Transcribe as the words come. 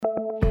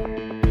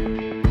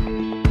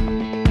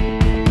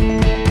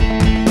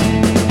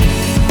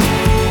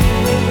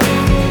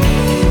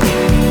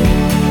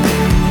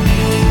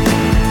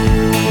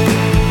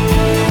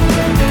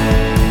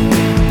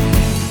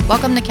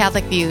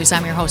Catholic Views.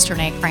 I'm your host,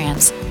 Renee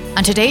Kranz.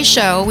 On today's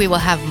show, we will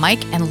have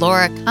Mike and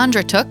Laura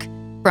Kondratuk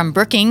from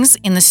Brookings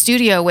in the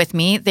studio with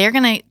me. They're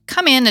going to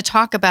come in to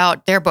talk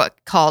about their book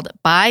called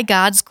By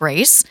God's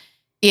Grace.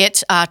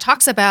 It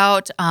talks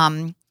about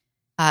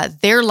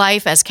their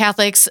life as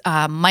Catholics.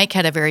 Mike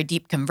had a very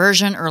deep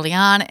conversion early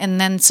on,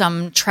 and then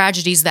some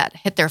tragedies that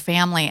hit their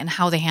family and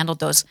how they handled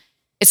those.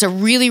 It's a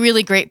really,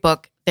 really great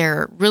book.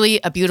 They're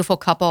really a beautiful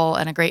couple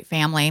and a great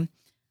family.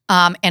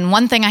 And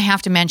one thing I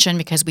have to mention,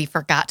 because we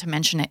forgot to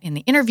mention it in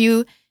the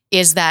interview,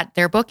 is that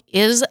their book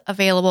is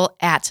available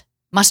at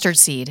Mustard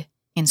Seed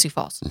in Sioux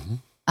Falls.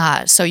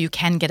 Mm-hmm. So you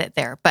can get it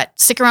there. But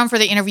stick around for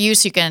the interview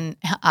so you can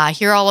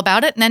hear all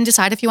about it and then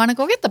decide if you want to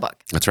go get the book.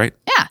 That's right.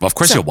 Yeah. Well, of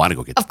course you'll want to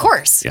go get the book. Of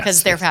course,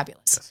 because they're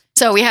fabulous. Yes.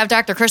 So we have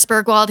Dr. Chris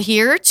Bergwald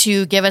here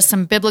to give us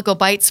some biblical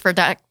bites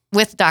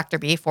with Dr.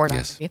 B, for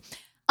Dr. B.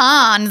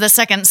 On the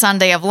second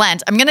Sunday of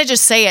Lent. I'm going to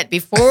just say it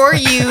before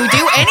you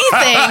do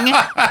anything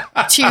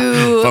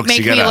to Folks,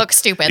 make me look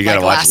stupid. You got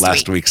to watch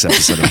last week's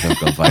episode of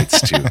Biblical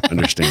Bites to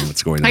understand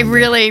what's going on. I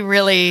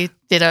really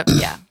did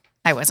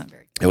I wasn't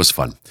very good. It was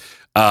fun.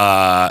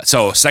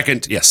 So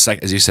second,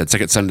 as you said,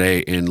 second Sunday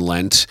in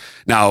Lent.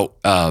 Now,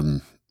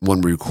 when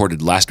we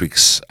recorded last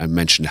week's, I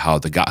mentioned how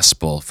the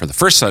gospel for the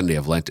first Sunday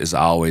of Lent is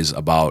always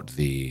about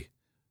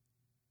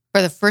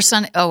For the first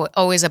Sunday,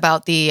 always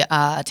about the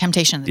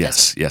temptation of the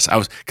desert. Yes. I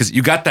was, because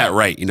you got that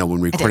right,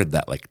 when we recorded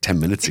that like 10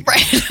 minutes ago.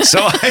 Right. So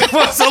I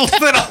was a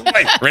little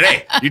like,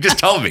 Renee, you just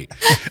told me.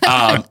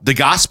 The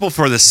gospel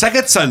for the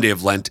second Sunday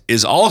of Lent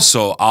is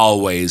also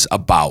always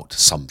about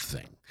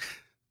something.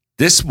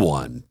 This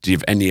one, do you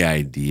have any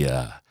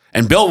idea?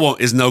 And Bill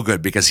is no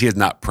good because he has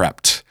not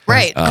prepped.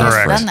 Right. I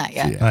haven't done that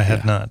yet. I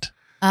had not.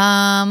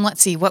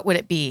 Let's see. What would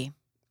it be?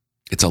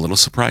 It's a little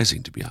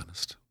surprising, to be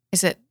honest.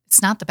 Is it?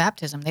 It's not the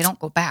baptism. They don't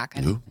go back.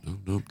 No.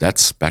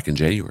 That's back in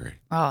January.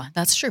 Oh,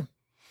 that's true.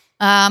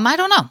 I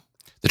don't know.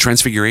 The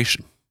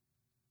Transfiguration.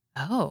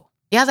 Oh,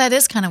 yeah, that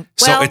is kind of.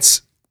 Well,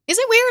 is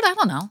it weird? I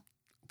don't know.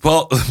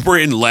 Well, we're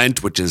in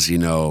Lent, which is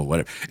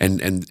whatever, and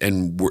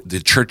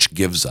the church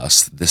gives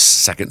us this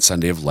second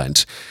Sunday of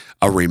Lent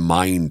a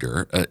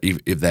reminder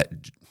if that.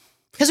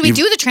 Because we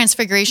do the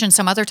Transfiguration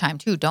some other time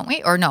too, don't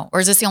we? Or no? Or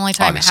is this the only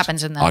time it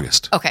happens in the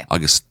August? Okay,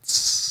 August.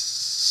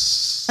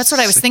 That's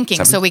what I was thinking.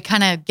 7th? So we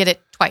kind of get it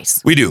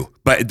twice. We do,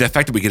 but the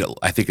fact that we get it,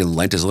 I think, in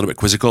Lent is a little bit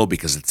quizzical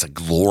because it's a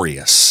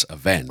glorious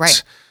event,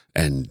 right?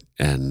 And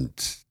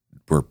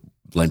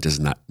Lent is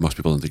not. Most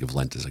people don't think of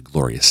Lent as a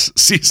glorious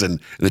season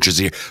in the church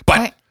year,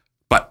 but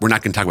we're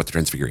not going to talk about the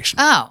Transfiguration.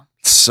 Oh,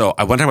 so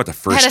I want to talk about the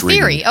first. I had a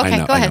theory. Reading.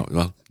 Okay, go ahead.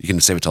 Well, you can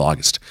save it till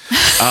August.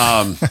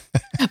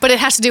 But it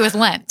has to do with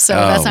Lent, so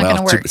that's not going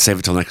to work. Save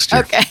it till next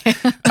year. Okay.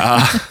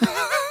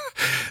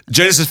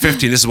 Genesis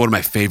 15. This is one of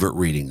my favorite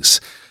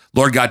readings.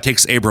 Lord God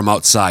takes Abram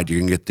outside. You're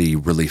going to get the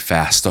really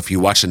fast. So if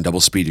you watch in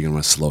double speed, you're going to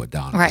want to slow it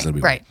down.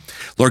 Right.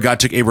 Lord God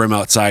took Abram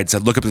outside,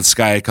 said, look up at the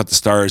sky, count the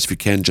stars if you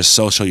can, just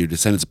so shall your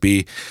descendants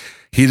be.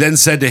 He then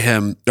said to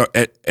him,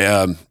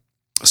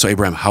 so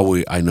Abraham, how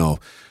will I know?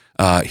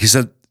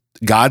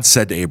 God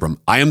said to Abram,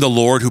 I am the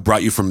Lord who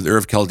brought you from the Ur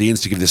of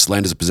Chaldeans to give this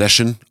land as a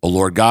possession. O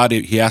Lord God,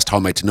 he asked, how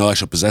am I to know I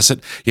shall possess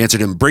it? He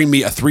answered him, bring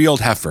me a 3-year-old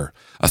heifer,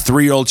 a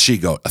 3-year-old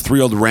she-goat, a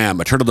 3-year-old ram,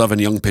 a turtle dove, and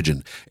a young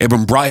pigeon.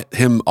 Abram brought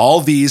him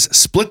all these,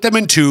 split them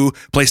in two,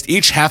 placed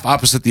each half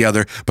opposite the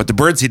other, but the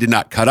birds he did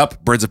not cut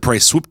up. Birds of prey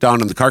swooped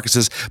down on the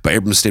carcasses, but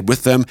Abram stayed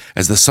with them.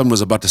 As the sun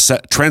was about to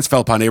set, trance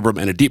fell upon Abram,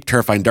 and a deep,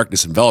 terrifying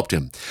darkness enveloped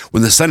him.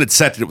 When the sun had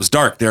set and it was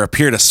dark, there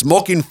appeared a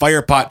smoking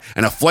fire pot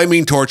and a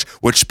flaming torch,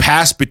 which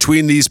passed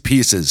between these pieces.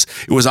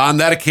 It was on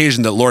that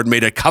occasion that the Lord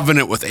made a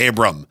covenant with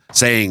Abram,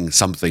 saying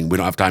something we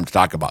don't have time to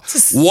talk about.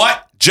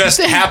 What just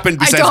happened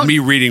besides me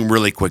reading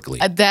really quickly?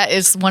 That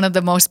is one of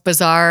the most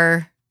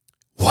bizarre.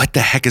 What the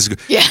heck is going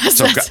on? Yes.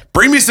 So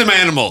bring me some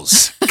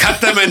animals, cut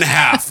them in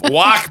half,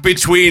 walk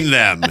between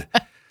them.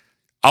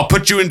 I'll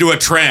put you into a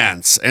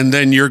trance, and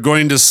then you're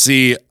going to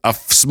see a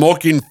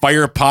smoking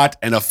fire pot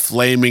and a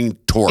flaming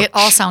torch. It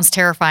all sounds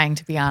terrifying,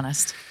 to be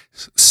honest.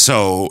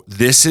 So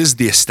this is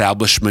the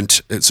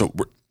establishment.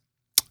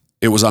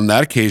 It was on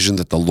that occasion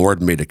that the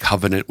Lord made a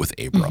covenant with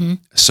Abram. Mm-hmm.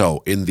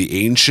 So in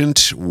the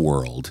ancient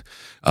world,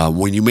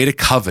 when you made a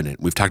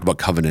covenant, we've talked about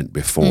covenant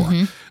before.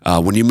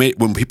 Mm-hmm.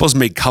 When people's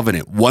made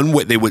covenant, one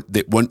way there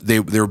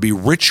would be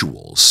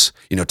rituals.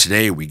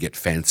 Today we get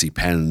fancy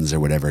pens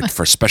or whatever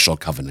for special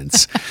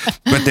covenants,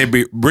 but there'd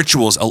be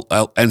rituals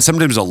and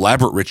sometimes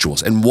elaborate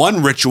rituals. And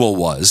one ritual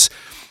was,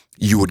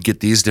 you would get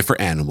these different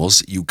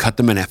animals, you cut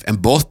them in half,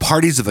 and both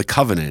parties of the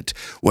covenant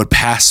would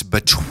pass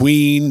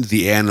between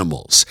the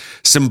animals,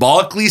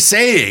 symbolically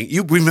saying,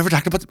 we've never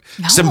talked about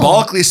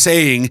symbolically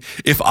saying,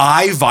 if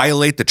I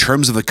violate the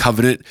terms of the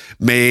covenant,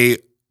 may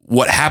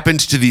what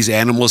happened to these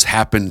animals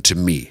happen to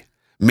me.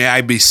 May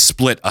I be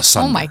split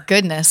asunder. Oh my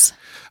goodness.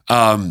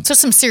 So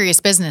some serious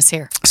business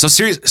here.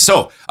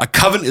 So a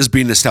covenant is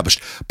being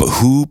established, but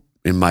who,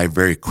 in my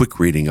very quick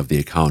reading of the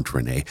account,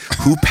 Renee,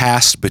 who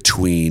passed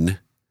between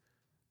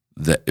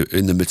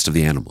in the midst of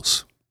the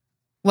animals?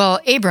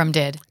 Well, Abram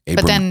did. Abram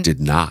but then, did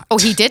not. Oh,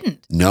 he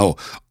didn't? No.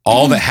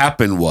 All that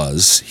happened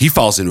was he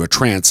falls into a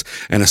trance,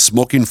 and a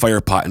smoking fire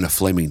pot and a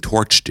flaming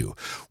torch do,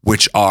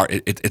 which are,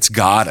 it's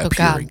God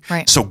appearing. God,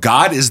 right. So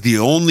God is the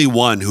only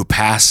one who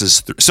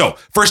passes through. So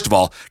first of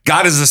all,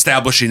 God is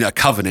establishing a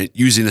covenant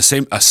using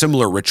a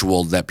similar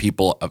ritual that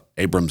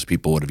Abram's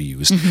people would have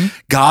used.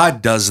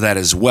 God does that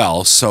as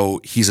well.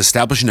 So he's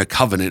establishing a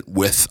covenant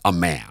with a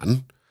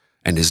man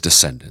and his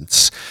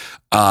descendants.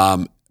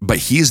 But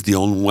he's the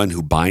only one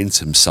who binds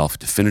himself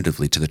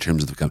definitively to the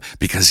terms of the covenant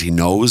because he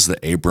knows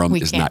that Abram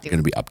is not going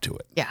to be up to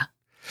it. Yeah.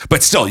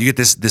 But still, you get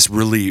this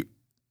really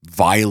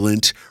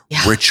violent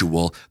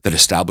ritual that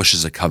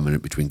establishes a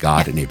covenant between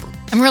God and Abram.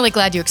 I'm really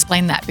glad you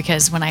explained that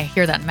because when I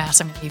hear that in Mass,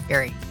 I'm going to be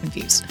very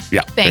confused.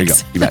 Yeah,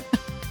 Thanks. there you go. You bet.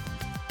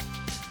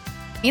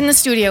 In the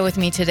studio with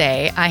me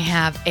today, I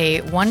have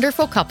a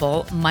wonderful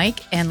couple, Mike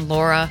and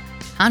Laura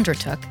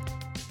Kondratuk.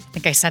 I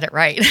think I said it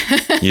right.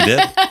 You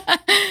did.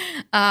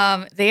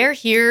 They're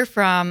here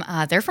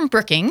they're from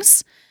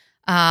Brookings.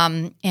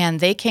 And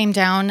they came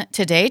down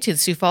today to the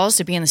Sioux Falls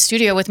to be in the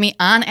studio with me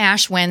on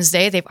Ash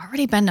Wednesday. They've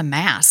already been to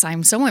Mass.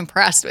 I'm so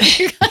impressed with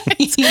you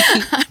guys.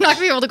 I'm not going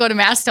to be able to go to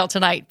Mass till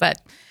tonight, but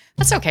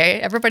that's okay.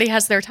 Everybody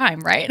has their time,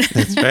 right?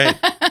 That's right.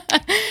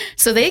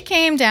 So they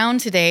came down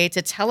today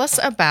to tell us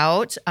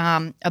about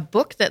a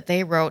book that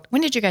they wrote.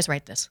 When did you guys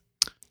write this?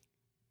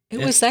 It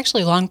was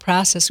actually a long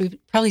process. We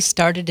probably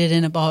started it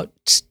in about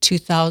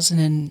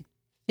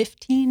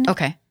 2015.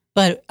 Okay.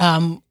 But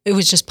it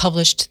was just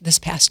published this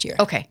past year.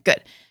 Okay,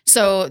 good.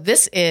 So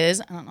this is,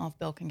 I don't know if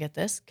Bill can get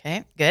this.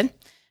 Okay, good.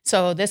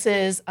 So this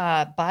is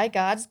By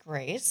God's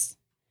Grace.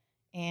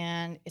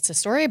 And it's a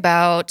story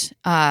about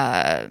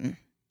some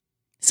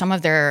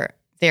of their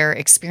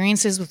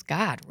experiences with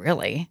God,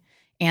 really,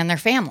 and their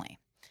family.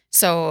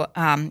 So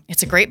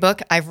it's a great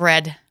book. I've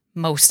read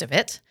most of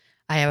it.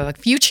 I have a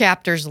few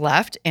chapters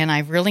left, and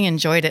I've really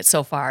enjoyed it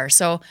so far.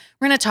 So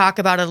we're going to talk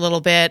about it a little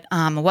bit,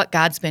 what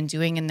God's been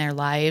doing in their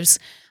lives.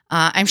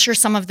 I'm sure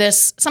some of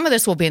this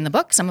will be in the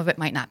book, some of it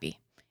might not be,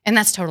 and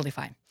that's totally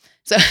fine.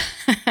 So,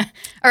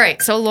 all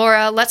right. So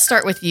Laura, let's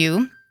start with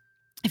you,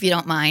 if you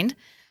don't mind.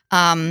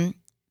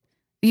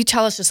 You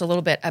tell us just a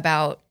little bit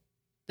about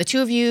the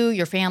two of you,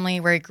 your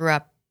family, where you grew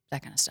up,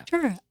 that kind of stuff.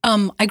 Sure.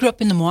 I grew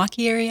up in the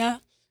Milwaukee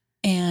area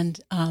and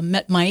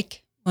met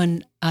Mike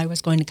when I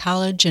was going to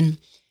college, and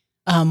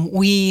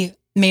we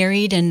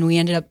married and we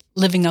ended up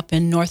living up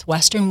in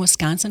northwestern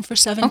Wisconsin for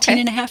 17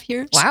 and a half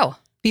years. Wow.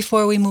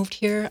 Before we moved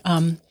here,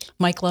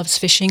 Mike loves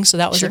fishing, so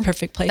that was a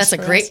perfect place That's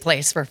for a great us.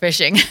 place for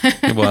fishing.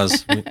 It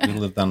was. We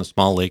lived on a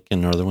small lake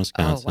in northern Oh,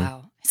 Wisconsin.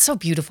 wow. It's so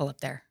beautiful up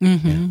there.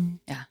 Mm-hmm.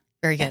 Yeah,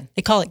 very good.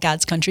 They call it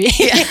God's country.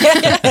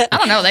 I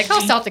don't know. They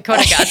call South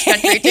Dakota God's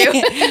country, too.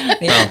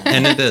 Well,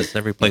 and it is.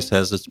 Every place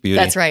has its beauty.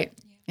 That's right.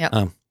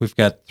 Yep. We've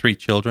got 3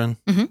 children.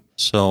 Mm-hmm.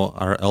 So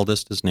our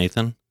eldest is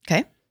Nathan.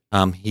 Okay.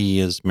 He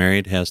is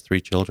married, has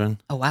 3 children.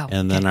 Oh, wow.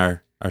 And then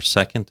our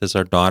second is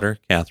our daughter,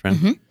 Catherine,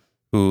 Mhm.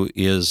 who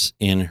is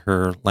in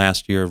her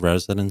last year of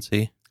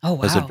residency Oh,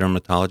 wow. as a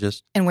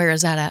dermatologist. And where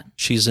is that at?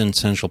 She's in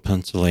central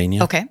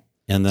Pennsylvania. Okay.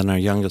 And then our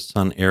youngest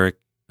son, Eric,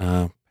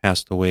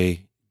 passed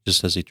away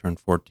just as he turned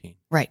 14.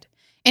 Right.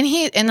 And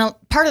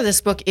part of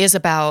this book is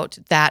about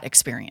that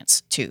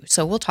experience, too.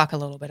 So we'll talk a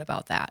little bit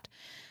about that.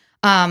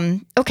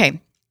 Okay.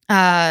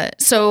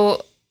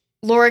 So,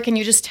 Laura, can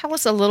you just tell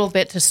us a little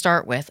bit to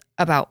start with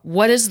about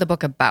what is the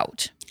book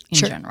about in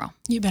Sure. general?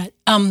 You bet.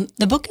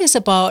 The book is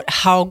about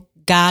how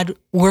God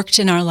worked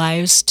in our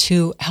lives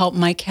to help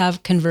Mike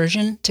have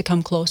conversion, to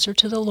come closer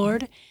to the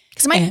Lord.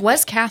 Because Mike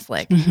was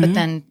Catholic, but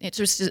then it's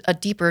just a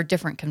deeper,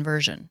 different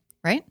conversion,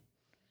 right?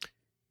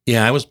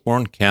 Yeah, I was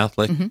born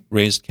Catholic, Mhm.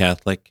 raised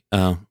Catholic,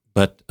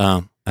 but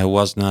I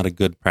was not a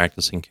good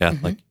practicing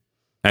Catholic.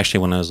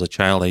 Actually, when I was a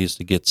child, I used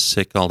to get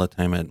sick all the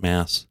time at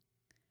Mass.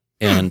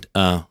 And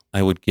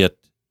I would get,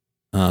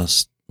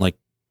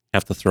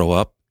 have to throw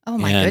up. Oh,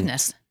 my And,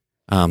 goodness.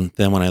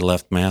 Then when I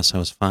left Mass, I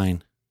was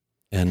fine.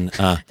 And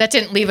That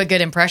didn't leave a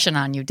good impression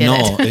on you, did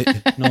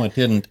it? No, it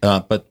didn't.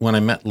 But when I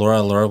met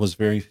Laura was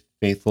very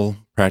faithful,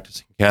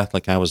 practicing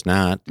Catholic. I was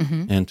not.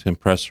 Mhm. And to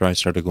impress her, I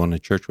started going to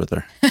church with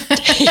her.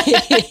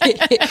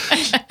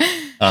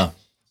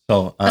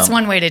 So That's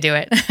one way to do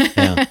it.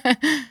 Yeah.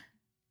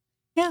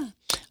 Yeah.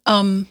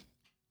 Should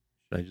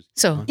I just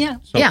So, Yeah.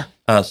 So, yeah.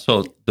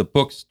 So the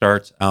book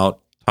starts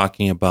out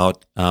talking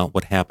about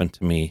what happened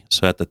to me.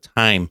 So at the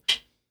time,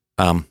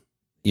 I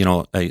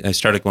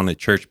started going to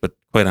church, but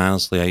quite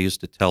honestly, I used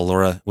to tell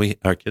Laura,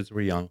 our kids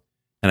were young,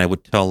 and I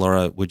would tell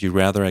Laura, would you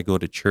rather I go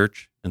to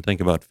church and think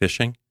about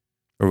fishing,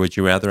 or would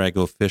you rather I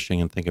go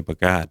fishing and think about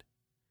God?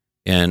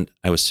 And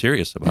I was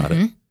serious about it.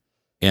 Mhm.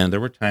 And there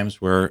were times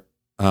where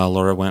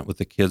Laura went with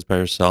the kids by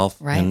herself,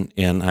 Right.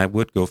 and I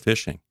would go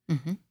fishing.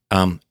 Mhm.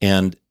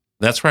 And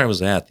that's where I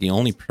was at. The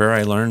only prayer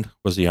I learned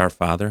was the Our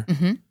Father.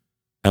 Mhm.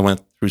 I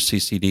went through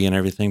CCD and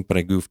everything, but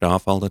I goofed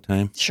off all the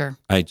time. Sure.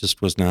 I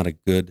just was not a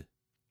good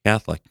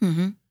Catholic.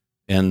 Mm-hmm.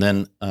 And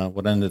then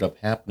what ended up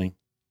happening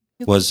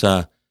was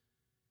I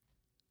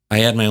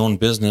had my own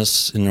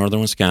business in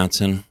northern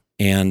Wisconsin,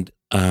 and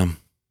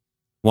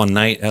one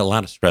night, a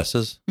lot of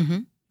stresses. Mm-hmm.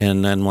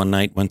 And then one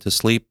night went to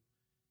sleep,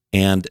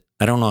 and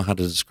I don't know how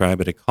to describe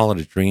it. I call it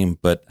a dream,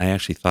 but I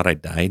actually thought I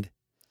died.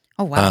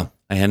 Oh, wow.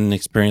 I had an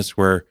experience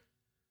where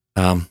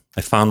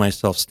I found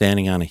myself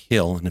standing on a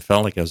hill, and it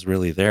felt like I was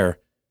really there.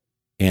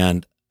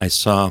 And I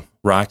saw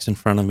rocks in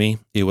front of me.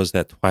 It was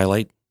that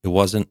twilight. It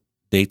wasn't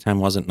daytime,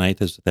 wasn't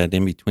night. It was that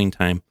in-between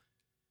time.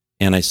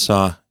 And I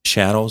saw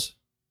shadows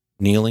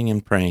kneeling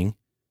and praying,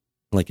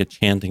 like a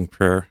chanting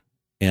prayer.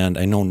 And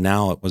I know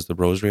now it was the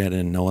rosary. I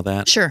didn't know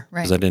that. Sure,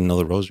 right. Because I didn't know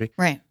the rosary.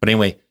 Right. But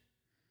anyway,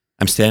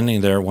 I'm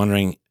standing there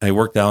wondering, I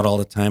worked out all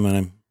the time, and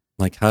I'm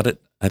like,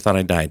 I thought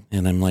I died.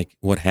 And I'm like,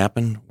 what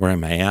happened? Where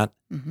am I at?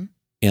 Mm-hmm.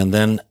 And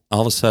then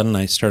all of a sudden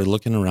I started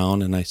looking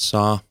around, and I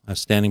was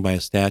standing by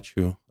a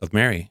statue of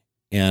Mary,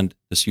 and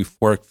this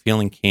euphoric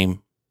feeling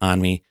came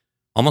on me,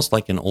 almost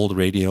like an old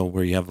radio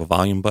where you have a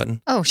volume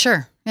button. Oh,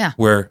 sure. Yeah.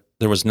 Where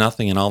there was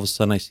nothing, and all of a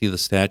sudden I see the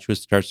statue, it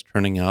starts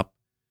turning up,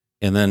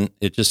 and then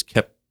it just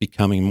kept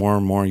becoming more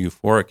and more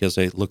euphoric as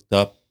I looked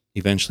up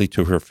eventually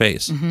to her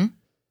face. Mm-hmm.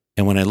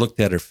 And when I looked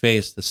at her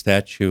face, the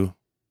statue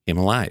came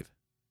alive.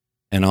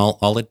 And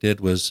all it did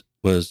was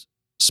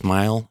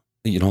smile,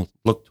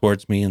 look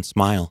towards me and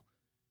smile.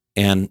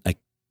 And I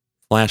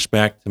flashed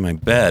back to my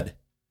bed,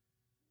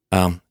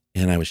 and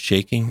I was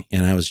shaking,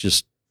 and I was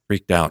just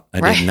freaked out.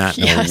 I did not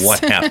know what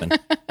happened.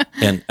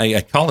 And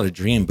I call it a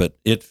dream, but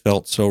it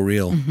felt so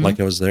real, like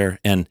I was there.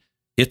 And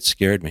it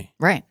scared me.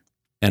 Right.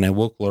 And I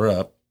woke Laura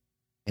up,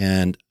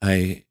 and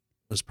I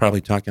was probably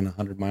talking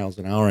 100 miles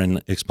an hour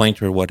and explained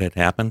to her what had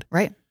happened.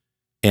 Right.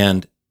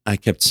 And I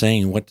kept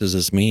saying, what does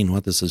this mean?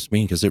 What does this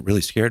mean? Because it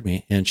really scared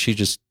me. And she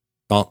just,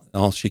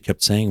 all she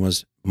kept saying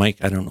was, Mike,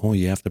 I don't know.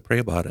 You have to pray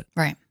about it.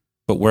 Right.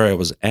 But where I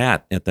was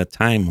at that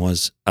time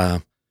was,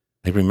 I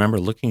remember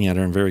looking at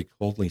her and very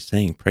coldly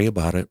saying, pray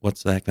about it.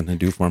 What's that going to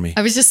do for me?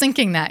 I was just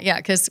thinking that, yeah,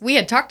 because we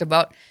had talked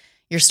about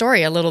your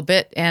story a little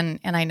bit, and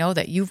I know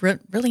that you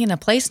weren't really in a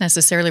place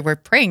necessarily where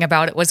praying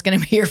about it was going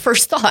to be your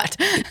first thought.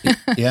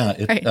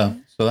 Yeah. Right.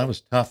 So that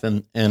was tough.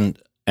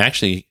 And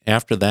actually,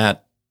 after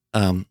that,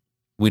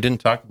 we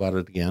didn't talk about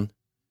it again.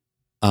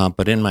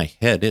 But in my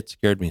head, it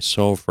scared me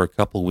so for a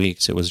couple of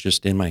weeks. It was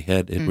just in my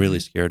head. It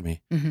really scared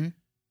me. Mm-hmm.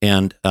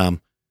 And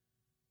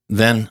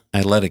then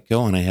I let it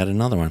go, and I had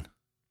another one.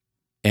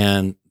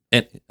 And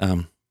it,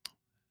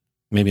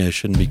 maybe I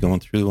shouldn't be going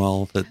through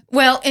all of it.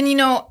 Well, and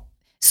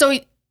so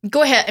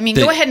go ahead. I mean,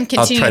 go ahead and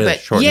continue. I'll try to but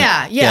shorten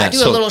it. do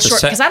So a little short,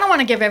 the because I don't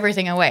want to give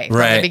everything away from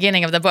the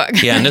beginning of the book.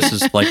 Yeah, and this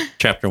is like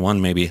chapter 1,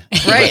 maybe.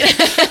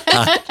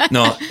 Right.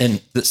 No, and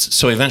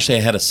so eventually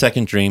I had a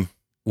second dream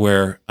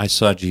where I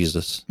saw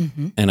Jesus,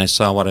 and I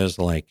saw what I was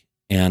like.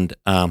 And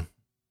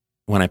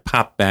when I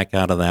popped back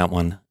out of that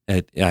one,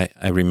 I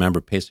remember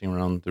pacing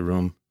around the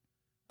room,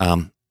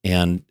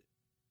 and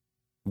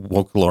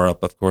woke Laura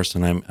up, of course.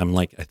 And I'm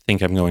like, I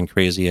think I'm going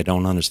crazy. I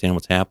don't understand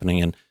what's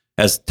happening. And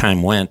as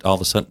time went, all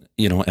of a sudden,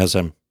 as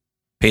I'm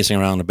pacing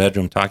around the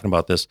bedroom talking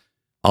about this,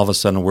 all of a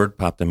sudden a word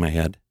popped in my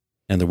head,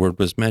 and the word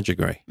was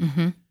Medjugorje.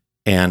 Mm-hmm.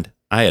 And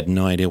I had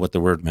no idea what the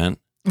word meant.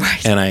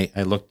 Right. And I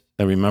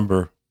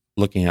remember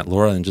looking at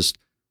Laura and just,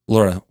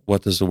 Laura,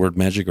 what does the word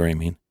Medjugorje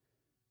mean?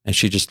 And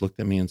she just looked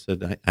at me and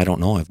said, I don't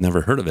know. I've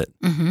never heard of it.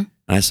 Mm-hmm. And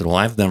I said, well,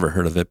 I've never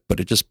heard of it,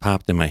 but it just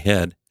popped in my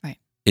head. Right.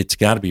 It's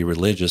got to be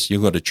religious. You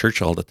go to church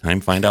all the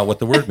time, find out what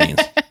the word means.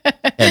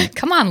 And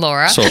come on,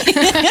 Laura. So,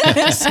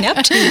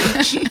 Snap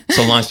to.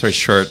 So long story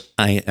short,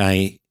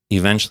 I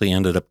eventually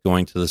ended up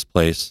going to this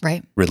place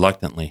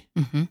reluctantly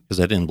because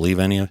I didn't believe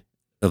any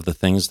of the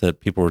things that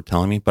people were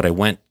telling me. But I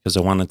went because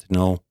I wanted to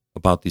know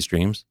about these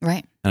dreams.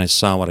 Right. And I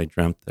saw what I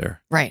dreamt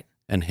there. Right.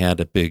 And had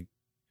a big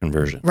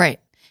conversion.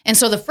 Right. And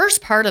so the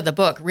first part of the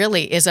book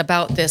really is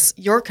about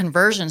your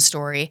conversion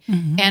story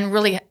and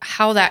really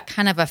how that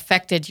kind of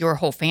affected your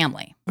whole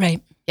family.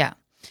 Right. Yeah.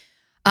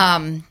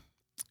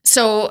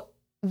 So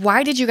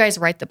why did you guys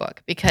write the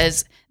book?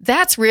 Because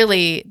that's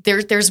really,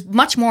 there's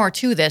much more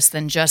to this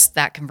than just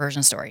that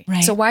conversion story.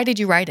 Right. So why did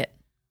you write it?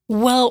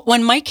 Well,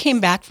 when Mike came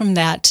back from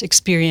that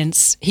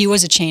experience, he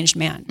was a changed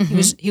man.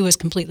 He was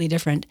completely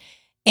different.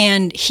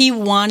 And he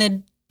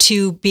wanted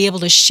to be able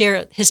to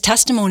share his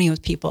testimony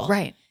with people.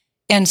 Right.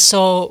 And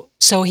so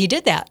he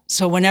did that.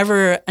 So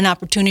whenever an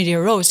opportunity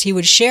arose, he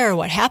would share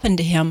what happened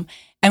to him.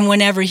 And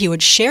whenever he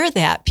would share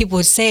that, people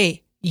would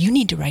say, you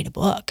need to write a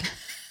book.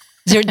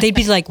 They'd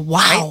be like,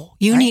 wow,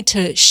 you need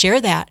to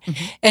share that.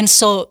 And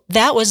so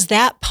that was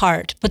that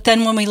part. But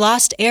then when we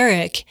lost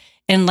Eric,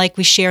 and like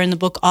we share in the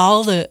book,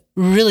 all the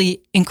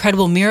really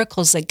incredible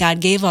miracles that God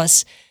gave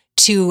us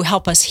to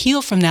help us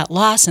heal from that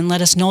loss and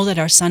let us know that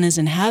our son is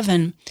in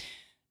heaven,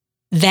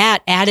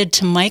 that added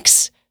to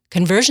Mike's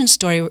conversion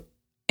story.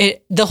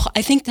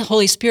 I think the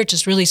Holy Spirit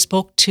just really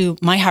spoke to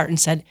my heart and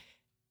said,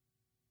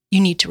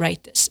 you need to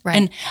write this.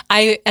 Right.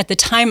 And at the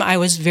time, I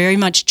was very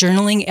much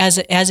journaling as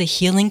a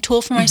healing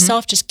tool for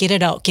myself. Just get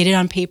it out, get it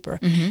on paper.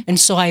 And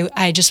so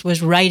I just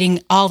was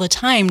writing all the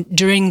time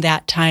during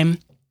that time.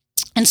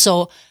 And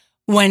so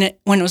when it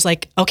was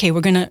like, okay,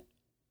 we're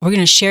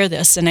gonna share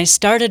this, and I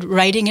started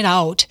writing it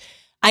out,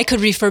 I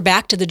could refer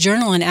back to the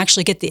journal and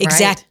actually get the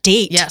exact Right.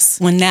 date Yes.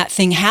 when that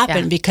thing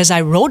happened, Yeah. because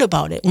I wrote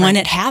about it when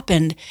it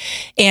happened,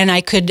 and I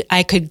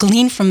could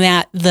glean from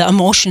that the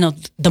emotion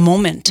of the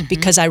moment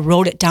because I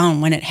wrote it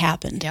down when it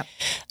happened. Yep.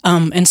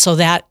 And so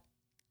that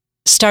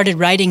started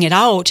writing it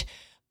out.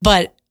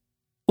 But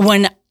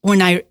when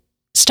I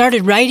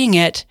started writing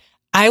it,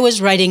 I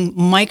was writing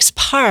Mike's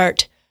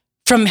part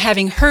from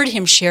having heard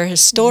him share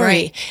his story.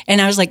 Right.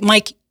 And I was like,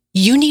 Mike,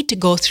 you need to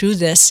go through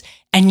this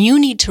and you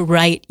need to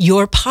write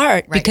your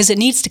part because it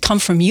needs to come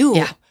from you.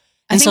 Yeah. I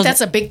And think so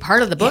that's a big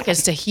part of the book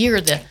is to hear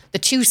the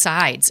two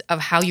sides of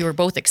how you were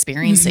both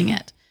experiencing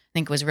it. I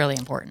think was really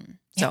important.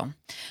 So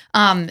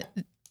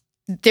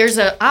there's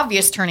an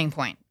obvious turning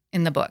point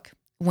in the book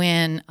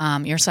when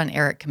your son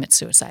Eric commits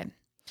suicide.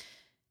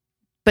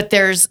 But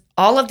there's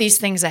all of these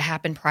things that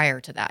happened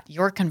prior to that,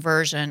 your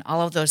conversion,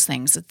 all of those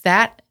things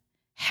that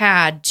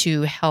had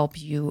to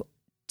help you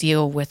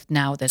deal with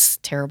now this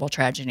terrible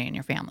tragedy in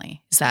your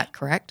family. Is that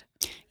correct?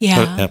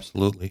 Yeah.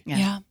 Absolutely.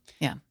 Yeah.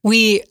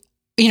 We,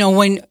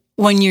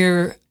 when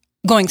you're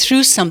going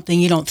through something,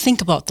 you don't think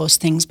about those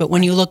things. But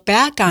when you look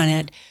back on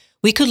it,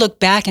 we could look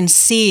back and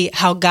see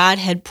how God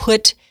had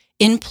put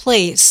in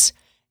place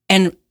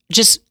and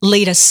just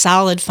laid a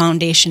solid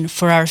foundation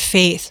for our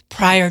faith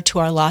prior to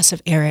our loss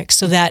of Eric,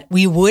 so that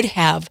we would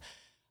have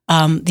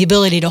the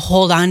ability to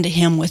hold on to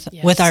him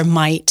with our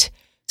might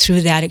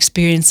through that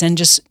experience, and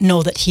just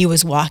know that he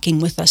was walking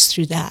with us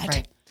through that.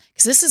 Right.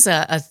 Because this is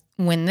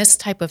when this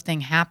type of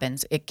thing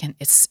happens,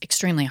 it's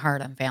extremely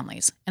hard on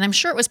families. And I'm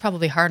sure it was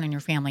probably hard on your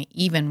family,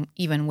 even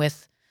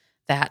with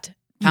that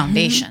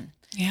foundation.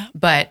 Yeah.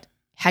 But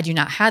had you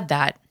not had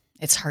that,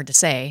 it's hard to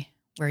say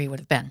where you would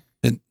have been.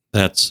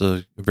 That's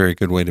a very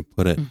good way to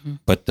put it.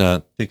 But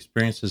the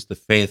experiences,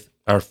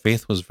 our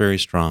faith was very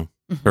strong,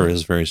 or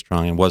is very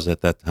strong, and was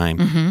at that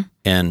time.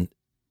 And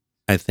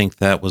I think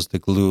that was the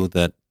glue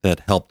that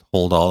helped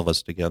hold all of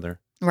us together.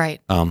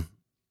 Right.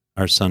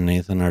 Our son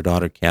Nathan, our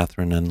daughter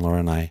Catherine, and Laura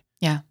and I.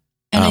 Yeah.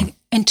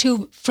 And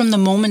too, from the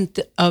moment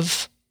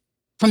of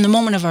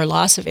our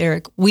loss of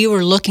Eric, we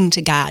were looking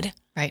to God,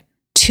 Right.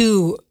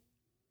 to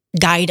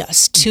guide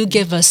us, to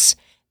give us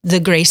the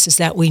graces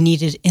that we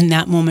needed in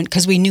that moment,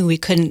 because we knew we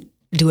couldn't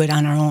do it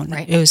on our own.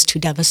 Right. It was too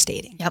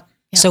devastating. Yep.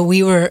 So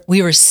we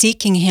were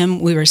seeking him.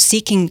 We were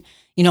seeking,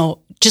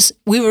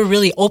 we were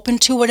really open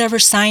to whatever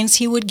signs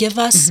he would give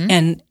us,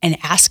 and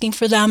asking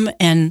for them.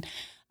 And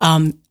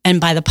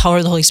by the power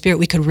of the Holy Spirit,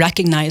 we could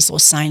recognize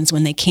those signs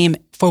when they came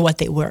for what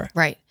they were.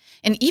 Right.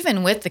 And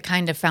even with the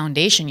kind of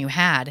foundation you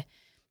had,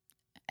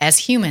 as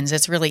humans,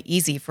 it's really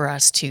easy for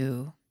us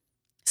to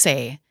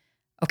say,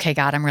 okay,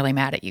 God, I'm really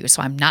mad at you,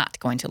 so I'm not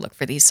going to look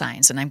for these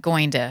signs, and I'm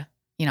going to,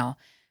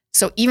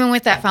 so even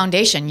with that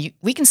foundation,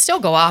 we can still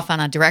go off on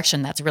a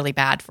direction that's really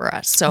bad for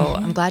us. So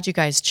I'm glad you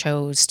guys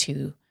chose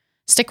to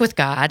stick with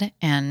God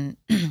and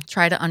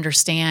try to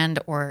understand,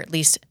 or at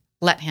least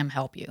let him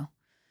help you.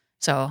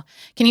 So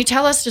can you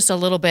tell us just a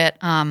little bit,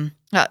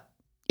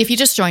 if you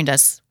just joined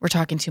us, we're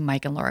talking to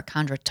Mike and Laura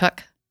Kondratuk.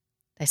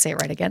 Did I say it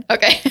right again?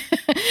 Okay.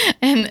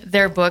 And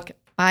their book,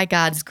 By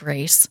God's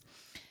Grace.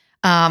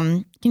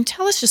 Can you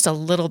tell us just a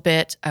little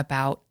bit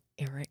about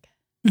Eric?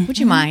 Would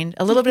you mind?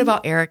 A little bit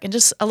about Eric and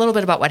just a little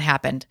bit about what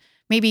happened.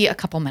 Maybe a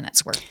couple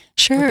minutes worth.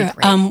 Sure.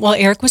 Well,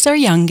 Eric was our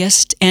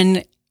youngest,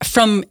 and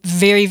from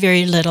very,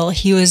 very little,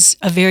 he was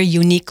a very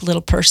unique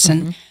little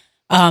person,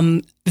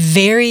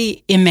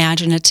 very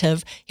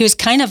imaginative. He was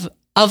kind of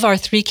our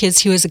three kids,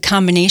 he was a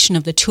combination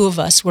of the two of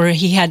us, where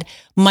he had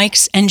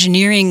Mike's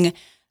engineering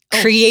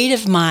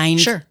creative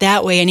mind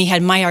that way, and he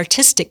had my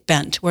artistic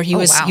bent, where he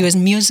was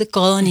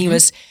musical, and he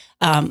was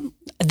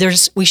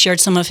we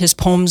shared some of his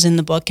poems in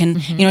the book, and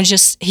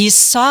he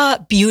saw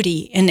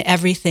beauty in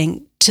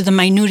everything to the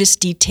minutest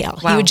detail.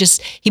 Wow.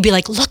 He'd be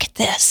like, look at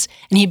this,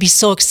 and he'd be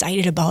so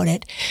excited about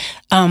it.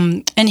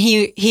 And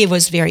he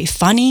was very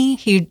funny.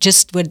 He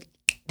just would,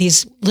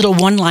 these little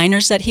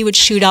one-liners that he would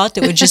shoot out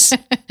that would just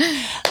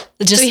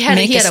so he had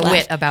laugh. a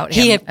wit about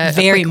him. He had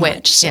very quick wit.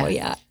 much. So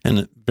yeah. And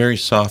a very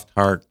soft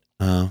heart,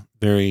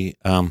 very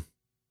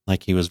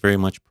like he was very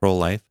much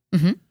pro-life,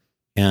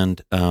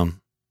 and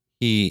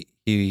he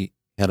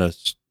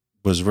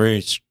was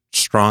very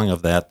strong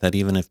of that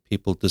even if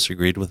people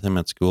disagreed with him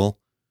at school,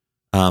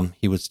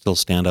 he would still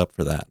stand up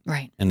for that.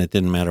 Right. And it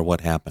didn't matter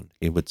what happened,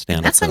 he would stand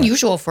up. That's for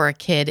unusual for a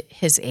kid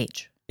his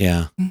age.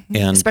 Yeah,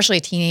 and especially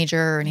a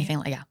teenager or anything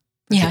like that.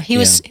 Yeah, he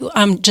was.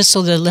 Just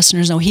so the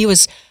listeners know, he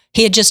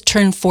had just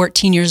turned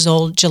 14 years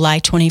old, July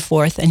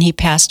 24th, and he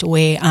passed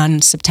away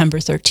on September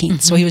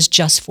 13th. So he was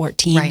just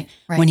 14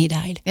 when he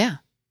died. Yeah.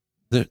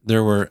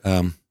 There were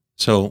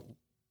so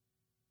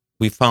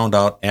we found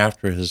out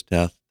after his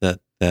death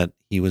that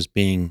he was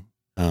being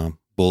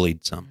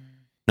bullied some.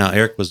 Now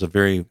Eric was a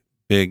very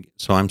big,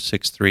 so I'm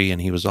 6'3",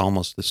 and he was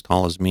almost as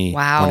tall as me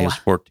when he was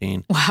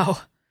 14. Wow.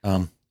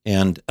 But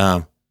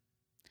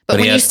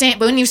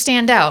when you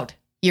stand out,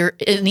 you're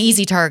an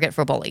easy target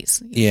for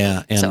bullies.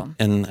 Yeah,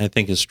 and I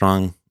think his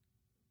strong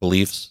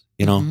beliefs,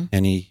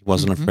 and he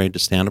wasn't afraid to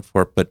stand up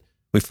for it. But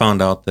we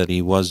found out that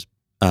he was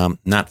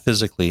not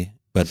physically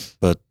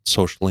but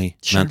socially,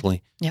 Sure.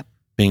 mentally. Yep.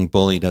 Being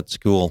bullied at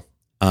school,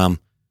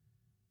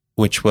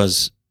 which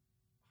was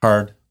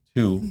hard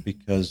too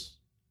because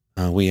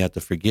we had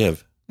to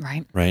forgive,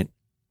 Right. right?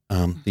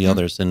 The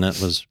others, and that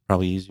was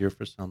probably easier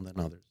for some than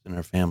others in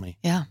our family.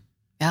 Yeah.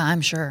 Yeah,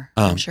 I'm sure.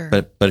 I'm sure.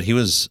 But he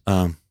was,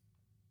 it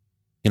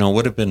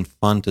would have been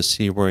fun to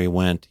see where he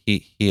went.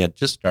 He had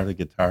just started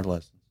guitar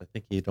lessons. I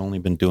think he had only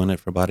been doing it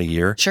for about a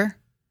year. Sure.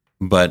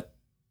 But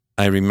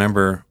I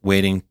remember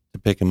waiting to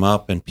pick him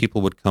up, and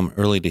people would come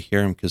early to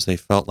hear him because they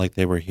felt like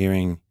they were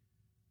hearing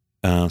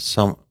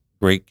some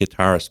great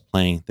guitarist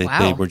playing. They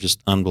Wow. were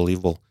just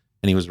unbelievable.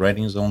 And he was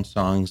writing his own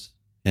songs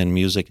and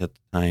music at the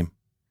time.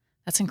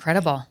 That's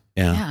incredible.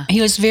 Yeah. Yeah.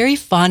 He was very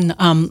fun.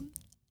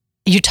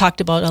 You talked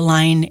about a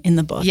line in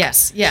the book.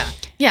 Yes. Yeah.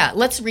 Yeah.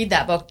 Let's read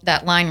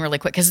that line really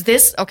quick. Because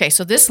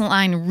so this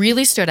line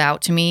really stood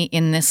out to me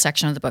in this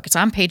section of the book. It's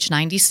on page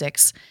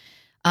 96.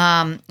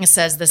 It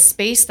says, "The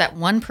space that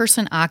one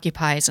person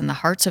occupies in the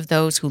hearts of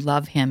those who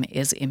love him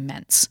is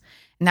immense."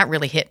 And that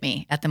really hit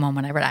me at the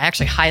moment I read it. I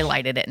actually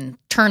highlighted it and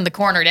turned the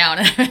corner down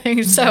and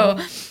everything.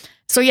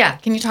 So yeah,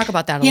 can you talk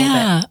about that a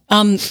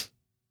little bit?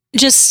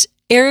 Just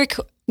Eric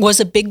was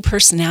a big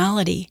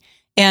personality,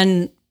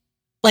 and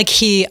like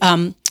he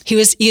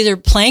was either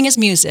playing his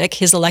music,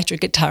 his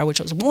electric guitar, which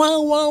was wah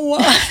wah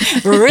wah,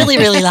 really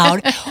really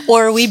loud,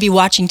 or we'd be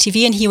watching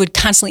TV and he would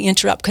constantly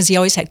interrupt because he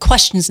always had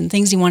questions and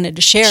things he wanted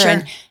to share,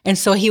 Sure. and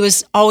so he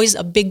was always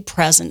a big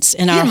presence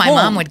in He our and my home.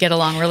 mom would get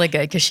along really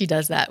good because she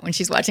does that when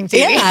she's watching TV.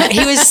 Yeah,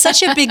 he was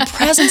such a big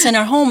presence in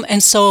our home,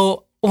 and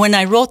so when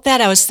I wrote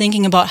that, I was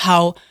thinking about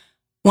how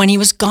when he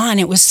was gone,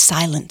 it was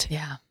silent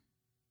Yeah.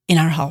 in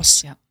our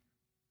house. Yep.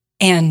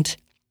 And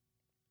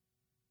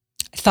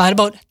I thought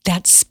about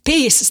that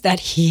space that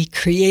he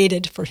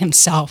created for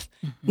himself,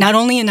 not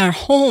only in our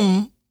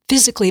home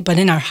physically, but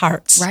in our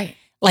hearts. Right.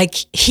 Like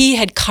he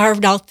had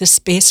carved out this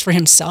space for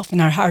himself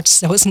in our hearts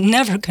that was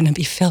never going to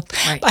be filled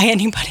Right. by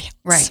anybody else.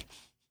 Right.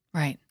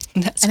 Right.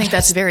 And that's I think what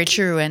that's was- very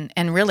true.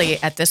 And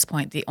really, at this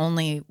point, the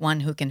only one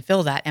who can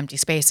fill that empty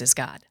space is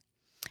God.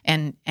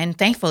 And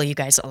thankfully, you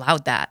guys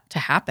allowed that to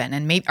happen,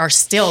 and maybe are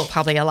still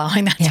probably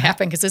allowing that to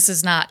happen because this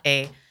is not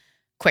a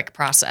quick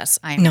process.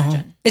 I No,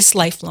 imagine. it's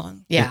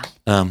lifelong. Yeah.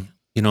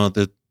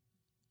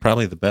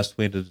 Probably the best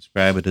way to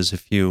describe it is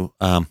if you,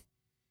 and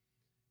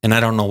I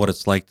don't know what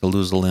it's like to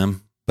lose a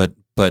limb,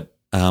 but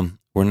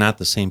we're not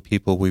the same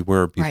people we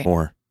were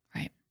before.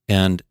 Right.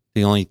 And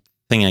the only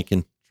thing I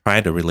can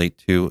try to relate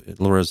to,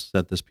 Laura's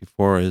said this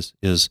before,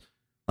 is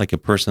like a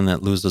person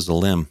that loses a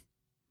limb.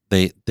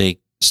 They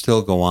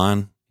still go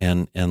on,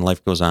 and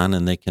life goes on,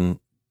 and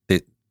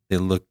they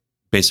look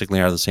basically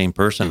are the same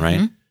person,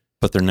 right?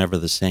 But they're never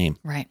the same.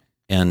 Right.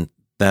 And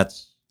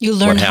that's You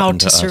learn what how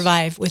happened to us.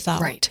 survive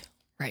without. Right.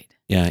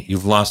 Yeah,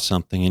 you've lost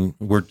something, and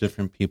we're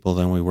different people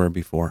than we were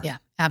before. Yeah,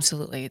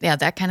 absolutely. Yeah,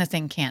 that kind of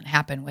thing can't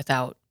happen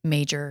without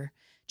major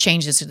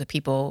changes to the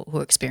people who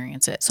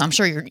experience it. So I'm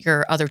sure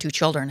your other two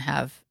children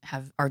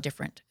are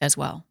different as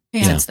well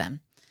since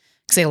then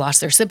because they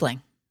lost their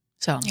sibling.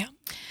 So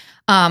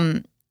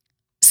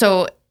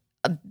So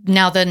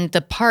now then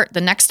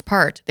the next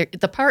part,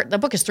 the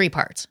book is 3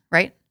 parts,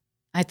 right?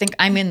 I think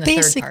I'm in the third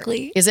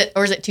Basically. part. Is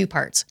it 2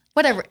 parts?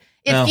 Whatever.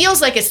 It No.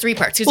 feels like it's 3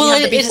 parts. Because Well,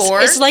 you have the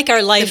before. it's like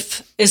our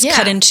life is Yeah.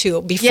 cut in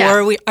two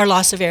before our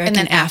loss of Eric And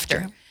then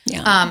after.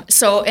 Yeah.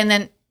 And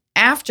then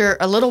after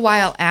a little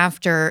while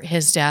after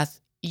his death,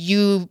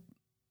 you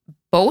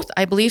both,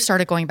 I believe,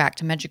 started going back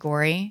to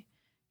Medjugorje.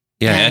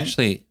 Yeah, And-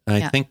 actually,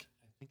 I think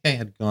I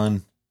had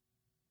gone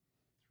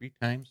 3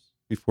 times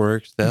before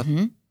Eric's death.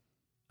 Mhm.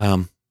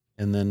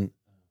 And then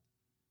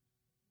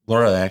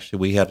Laura, actually,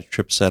 we had a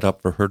trip set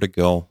up for her to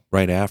go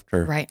right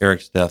after Right.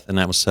 Eric's death, and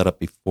that was set up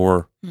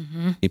before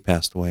Mhm. he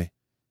passed away.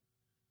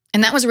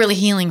 And that was really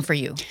healing for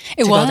you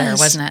It to go there, was.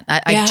 wasn't it?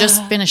 I Yeah.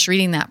 just finished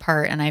reading that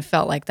part, and I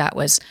felt like that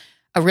was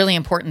a really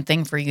important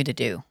thing for you to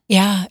do.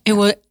 Yeah, it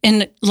was,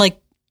 and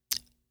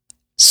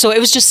so it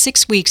was just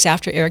 6 weeks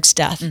after Eric's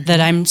death Mm-hmm. that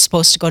I'm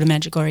supposed to go to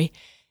Medjugorje,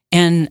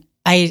 and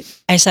I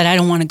said I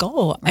don't want to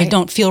go. I Right.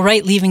 don't feel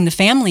right leaving the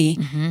family.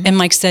 Mhm. And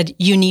Mike said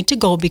you need to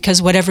go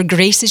because whatever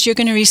graces you're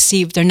going to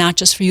receive, they're not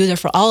just for you; they're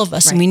for all of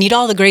us, Right. and we need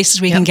all the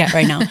graces we can get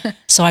right now.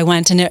 So I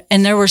went,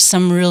 and there were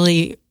some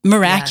really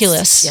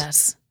miraculous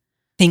Yes.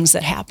 things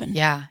that happened.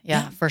 Yeah,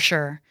 for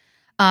sure.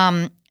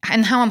 And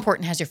how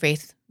important has your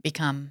faith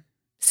become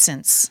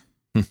since?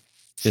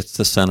 It's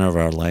the center of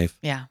our life.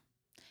 Yeah.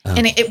 Oh.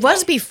 And it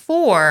was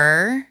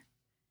before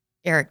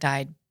Eric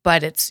died,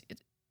 but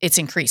it's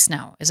increased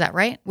now. Is that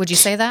right? Would you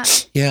say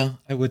that? Yeah,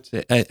 I would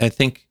say. I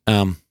think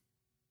I'm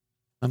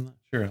not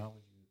sure how.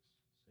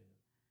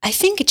 I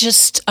think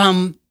just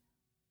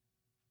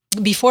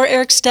before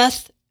Eric's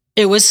death,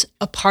 it was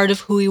a part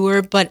of who we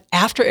were. But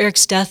after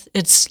Eric's death,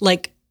 it's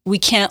like we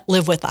can't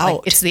live without.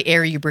 Like, it's the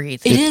air you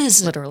breathe. It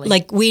is literally.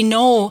 like we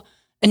know,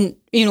 and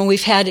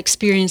we've had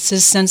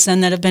experiences since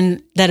then that have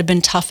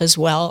been tough as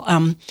well.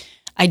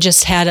 I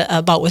just had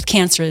a bout with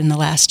cancer in the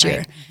last year,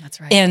 Right. That's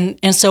right.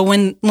 and so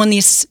when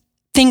these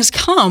things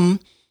come,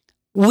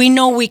 we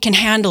know we can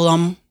handle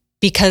them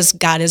because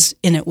God is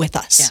in it with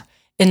us.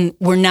 Yeah. And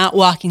we're not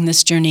walking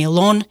this journey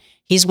alone.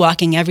 He's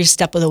walking every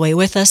step of the way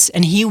with us,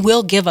 and he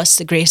will give us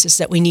the graces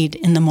that we need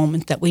in the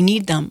moment that we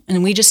need them.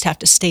 And we just have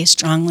to stay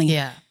strongly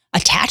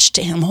attached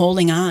to him,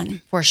 holding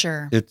on. For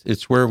sure.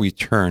 It's where we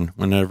turn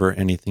whenever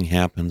anything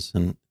happens.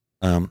 And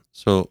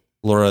so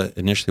Laura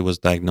initially was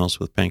diagnosed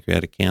with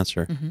pancreatic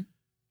cancer.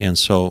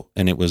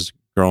 And it was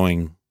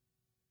growing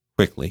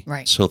quickly.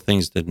 Right. So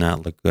things did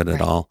not look good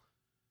at all.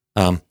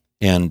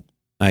 And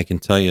I can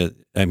tell you,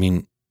 I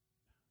mean,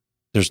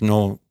 there's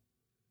no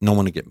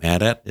one to get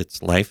mad at.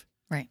 It's life.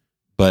 Right.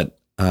 But,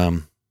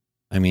 I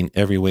mean,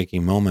 every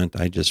waking moment,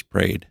 I just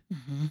prayed.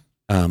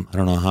 I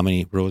don't know how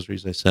many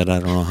rosaries I said. I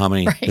don't know how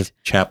many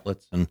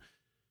chaplets.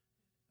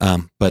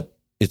 But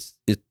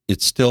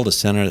it's still the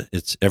center.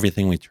 It's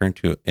everything we turn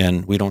to.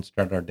 And we don't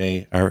start our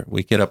day.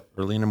 We get up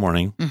early in the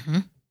morning.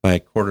 By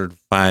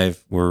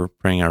 4:45, we're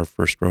praying our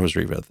first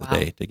rosary of the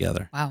day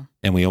together. Wow.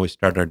 And we always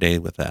start our day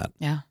with that.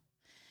 Yeah.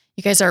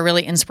 You guys are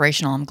really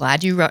inspirational. I'm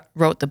glad you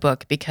wrote the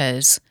book,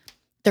 because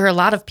there are a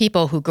lot of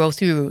people who go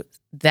through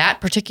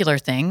that particular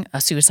thing, a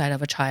suicide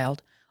of a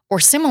child, or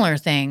similar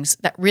things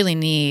that really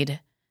need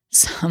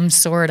some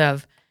sort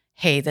of,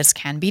 hey, this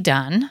can be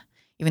done,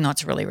 even though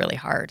it's really, really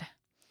hard.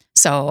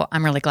 So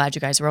I'm really glad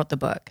you guys wrote the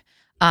book.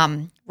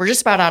 We're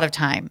just about out of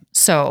time.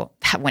 So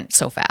that went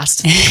so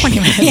fast. 20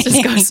 minutes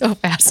just goes so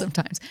fast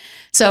sometimes.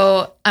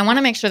 So I want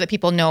to make sure that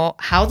people know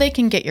how they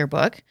can get your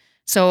book.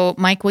 So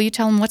Mike, will you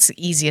tell them what's the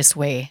easiest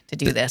way to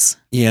do this?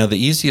 Yeah, the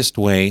easiest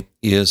way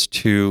is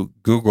to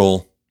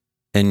Google,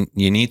 and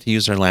you need to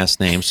use our last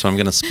name. So I'm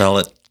going to spell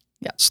it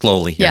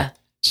slowly here. Yeah.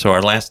 So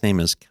our last name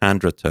is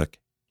Kondratuk,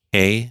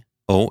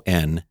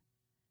 Kondratuk.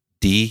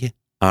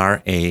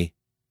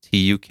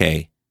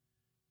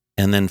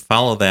 And then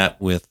follow that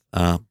with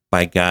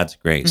By God's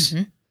Grace.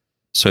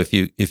 So if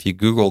you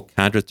Google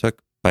Kondratuk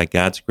By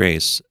God's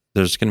Grace,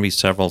 there's going to be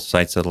several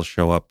sites that'll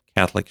show up.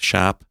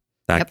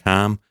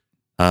 CatholicShop.com,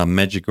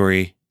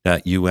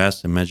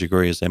 Medjugorje.us, and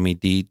Medjugorje is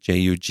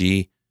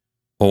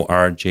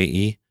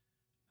Medjugorje.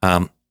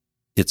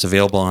 It's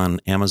available on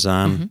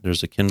Amazon.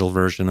 There's a Kindle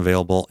version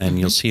available, and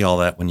you'll see all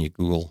that when you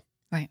Google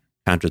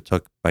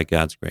Kondratuk By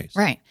God's Grace.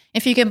 Right.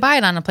 If you can buy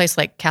it on a place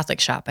like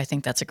Catholic Shop, I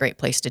think that's a great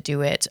place to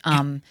do it.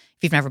 If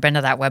you've never been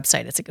to that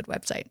website, it's a good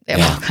website. They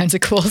have all kinds of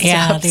cool stuff.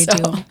 Yeah, they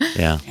do.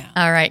 Yeah.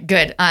 All right,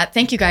 good.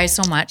 Thank you guys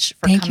so much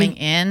for coming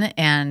in.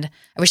 And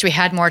I wish we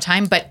had more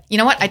time, but you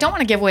know what? I don't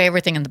want to give away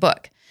everything in the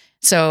book.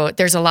 So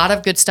there's a lot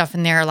of good stuff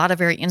in there, a lot of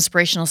very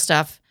inspirational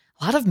stuff.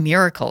 A lot of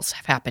miracles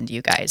have happened to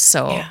you guys.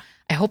 So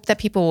I hope that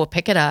people will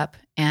pick it up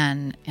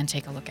and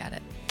take a look at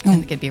it. I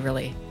think it'd be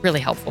really, really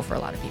helpful for a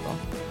lot of people.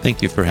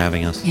 Thank you for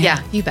having us.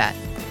 Yeah, you bet.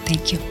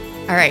 Thank you.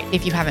 All right.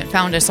 If you haven't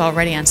found us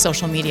already on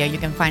social media, you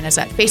can find us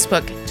at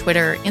Facebook,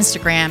 Twitter,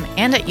 Instagram,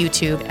 and at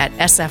YouTube at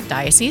SF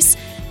Diocese.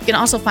 You can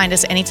also find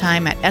us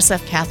anytime at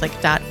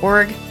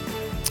sfcatholic.org.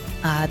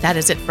 That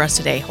is it for us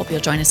today. Hope you'll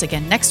join us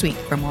again next week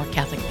for more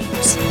Catholic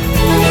News.